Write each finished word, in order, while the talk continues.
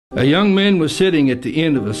A young man was sitting at the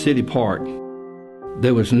end of a city park.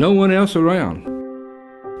 There was no one else around.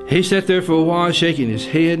 He sat there for a while shaking his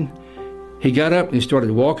head. He got up and he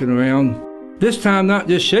started walking around, this time not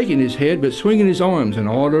just shaking his head but swinging his arms in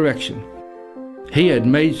all directions. He had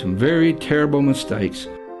made some very terrible mistakes,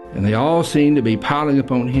 and they all seemed to be piling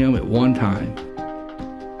upon him at one time.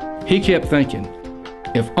 He kept thinking,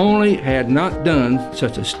 if only I had not done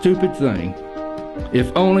such a stupid thing.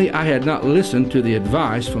 If only I had not listened to the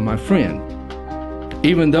advice from my friend.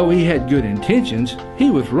 Even though he had good intentions,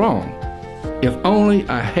 he was wrong. If only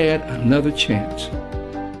I had another chance.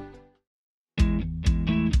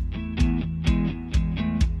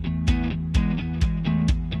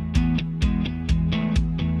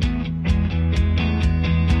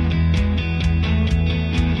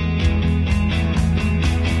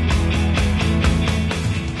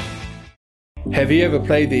 Have you ever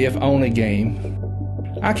played the if only game?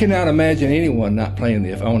 I cannot imagine anyone not playing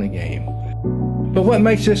the if only game. But what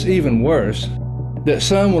makes this even worse, that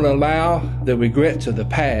some will allow the regrets of the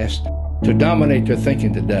past to dominate their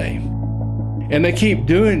thinking today. And they keep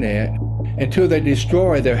doing that until they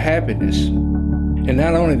destroy their happiness. And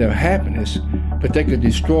not only their happiness, but they could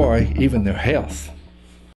destroy even their health.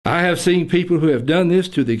 I have seen people who have done this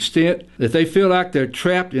to the extent that they feel like they're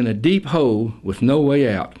trapped in a deep hole with no way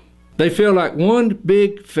out. They feel like one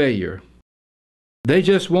big failure. They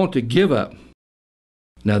just want to give up.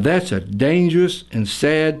 Now that's a dangerous and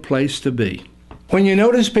sad place to be. When you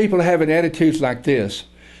notice people having attitudes like this,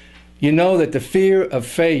 you know that the fear of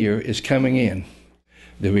failure is coming in.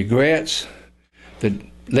 The regrets, the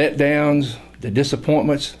letdowns, the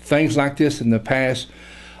disappointments, things like this in the past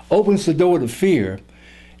opens the door to fear,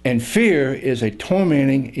 and fear is a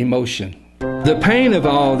tormenting emotion. The pain of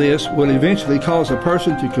all this will eventually cause a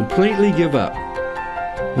person to completely give up.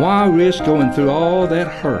 Why risk going through all that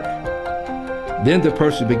hurt? Then the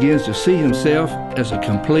person begins to see himself as a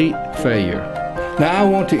complete failure. Now I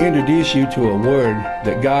want to introduce you to a word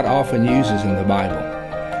that God often uses in the Bible.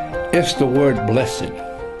 It's the word blessed.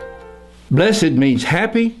 Blessed means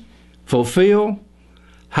happy, fulfilled,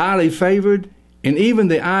 highly favored, and even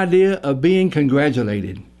the idea of being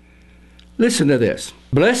congratulated. Listen to this.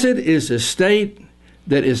 Blessed is a state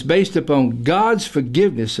that is based upon God's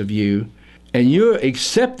forgiveness of you and your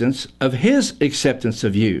acceptance of His acceptance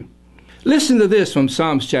of you. Listen to this from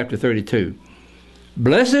Psalms chapter 32.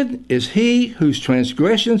 Blessed is he whose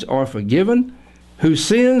transgressions are forgiven, whose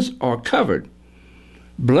sins are covered.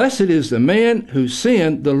 Blessed is the man whose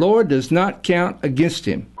sin the Lord does not count against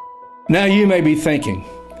him. Now you may be thinking,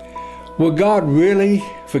 will God really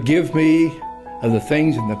forgive me of the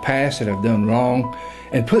things in the past that I've done wrong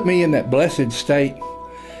and put me in that blessed state?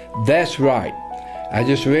 That's right. I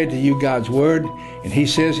just read to you God's word, and He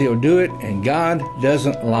says He'll do it, and God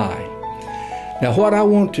doesn't lie. Now what I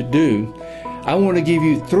want to do, I want to give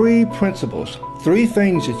you 3 principles, 3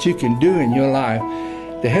 things that you can do in your life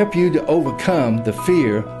to help you to overcome the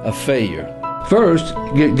fear of failure. First,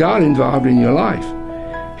 get God involved in your life.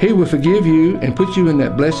 He will forgive you and put you in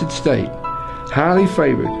that blessed state, highly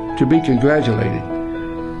favored, to be congratulated.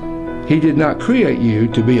 He did not create you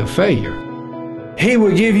to be a failure. He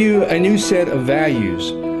will give you a new set of values,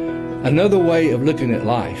 another way of looking at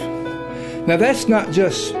life. Now that's not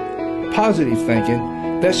just positive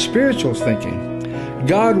thinking, that's spiritual thinking.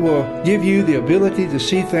 God will give you the ability to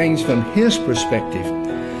see things from His perspective.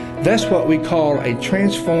 That's what we call a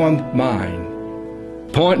transformed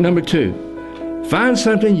mind. Point number 2, find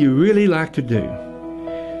something you really like to do.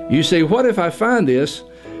 You say, what if I find this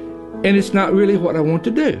and it's not really what I want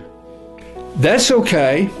to do? That's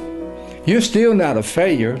okay. You're still not a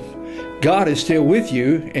failure. God is still with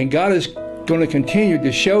you, and God is going to continue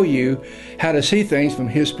to show you how to see things from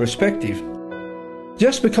His perspective.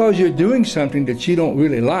 Just because you're doing something that you don't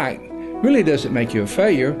really like really doesn't make you a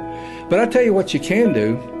failure. But I tell you what you can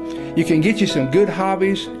do. You can get you some good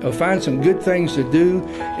hobbies or find some good things to do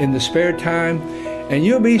in the spare time, and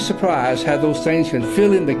you'll be surprised how those things can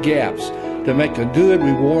fill in the gaps to make a good,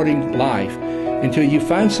 rewarding life until you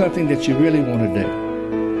find something that you really want to do.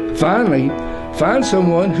 Finally, find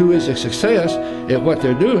someone who is a success at what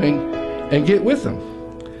they're doing and get with them.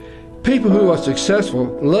 People who are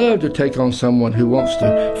successful love to take on someone who wants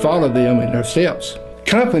to follow them in their steps.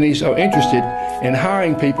 Companies are interested in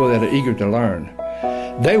hiring people that are eager to learn.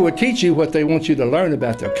 They will teach you what they want you to learn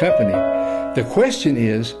about their company. The question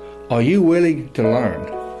is, are you willing to learn?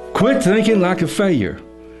 Quit thinking like a failure,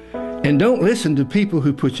 and don't listen to people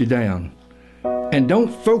who put you down. And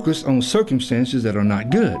don't focus on circumstances that are not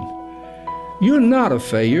good. You're not a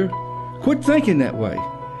failure. Quit thinking that way.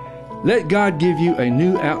 Let God give you a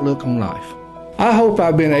new outlook on life. I hope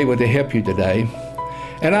I've been able to help you today.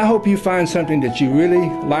 And I hope you find something that you really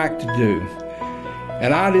like to do.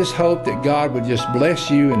 And I just hope that God would just bless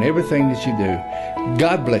you in everything that you do.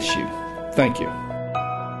 God bless you. Thank you.